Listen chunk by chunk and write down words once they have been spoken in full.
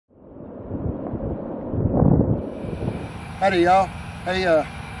Howdy y'all. Hey,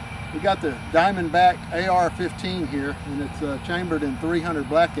 we got the Diamondback AR-15 here, and it's chambered in 300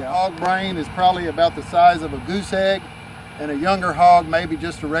 Blackout. Hog brain is probably about the size of a goose egg, and a younger hog maybe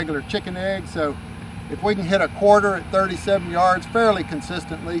just a regular chicken egg. So if we can hit a quarter at 37 yards fairly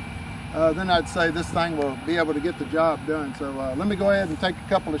consistently, then I'd say this thing will be able to get the job done. So let me go ahead and take a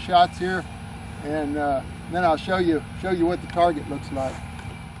couple of shots here, and then I'll show you what the target looks like.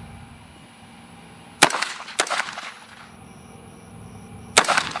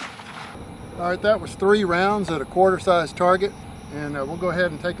 All right, that was 3 rounds at a quarter-size target, and we'll go ahead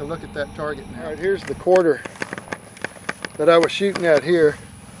and take a look at that target now. All right, here's the quarter that I was shooting at here,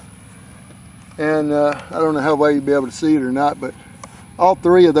 and I don't know how well you'll be able to see it or not, but all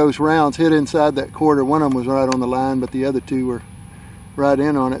 3 of those rounds hit inside that quarter. One of them was right on the line, but the other 2 were right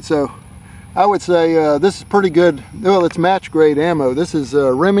in on it. So I would say this is pretty good. Well, it's match-grade ammo. This is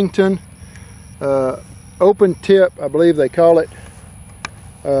Remington open tip, I believe they call it.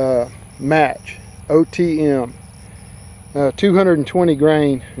 Match OTM, 220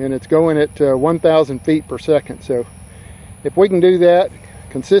 grain, and it's going at 1,000 feet per second. So if we can do that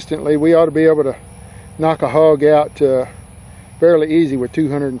consistently, we ought to be able to knock a hog out fairly easy with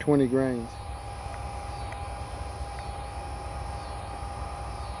 220 grains.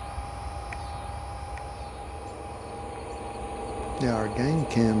 Now our game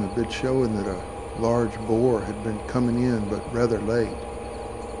cam had been showing that a large boar had been coming in, but rather late.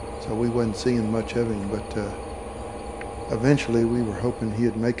 So we wasn't seeing much of him, but eventually we were hoping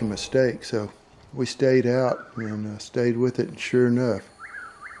he'd make a mistake. So we stayed out and stayed with it, and sure enough,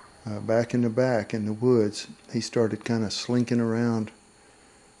 back in the back in the woods, he started kind of slinking around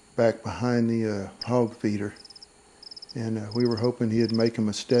back behind the hog feeder. And we were hoping he'd make a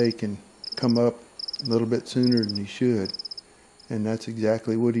mistake and come up a little bit sooner than he should. And that's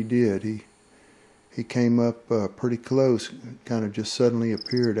exactly what he did. He came up pretty close, kind of just suddenly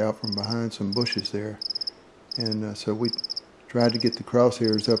appeared out from behind some bushes there. And so we tried to get the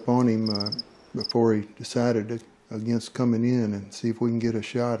crosshairs up on him before he decided against coming in, and see if we can get a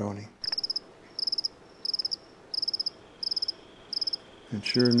shot on him. And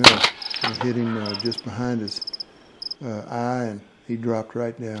sure enough, we hit him just behind his eye, and he dropped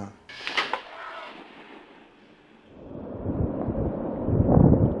right down.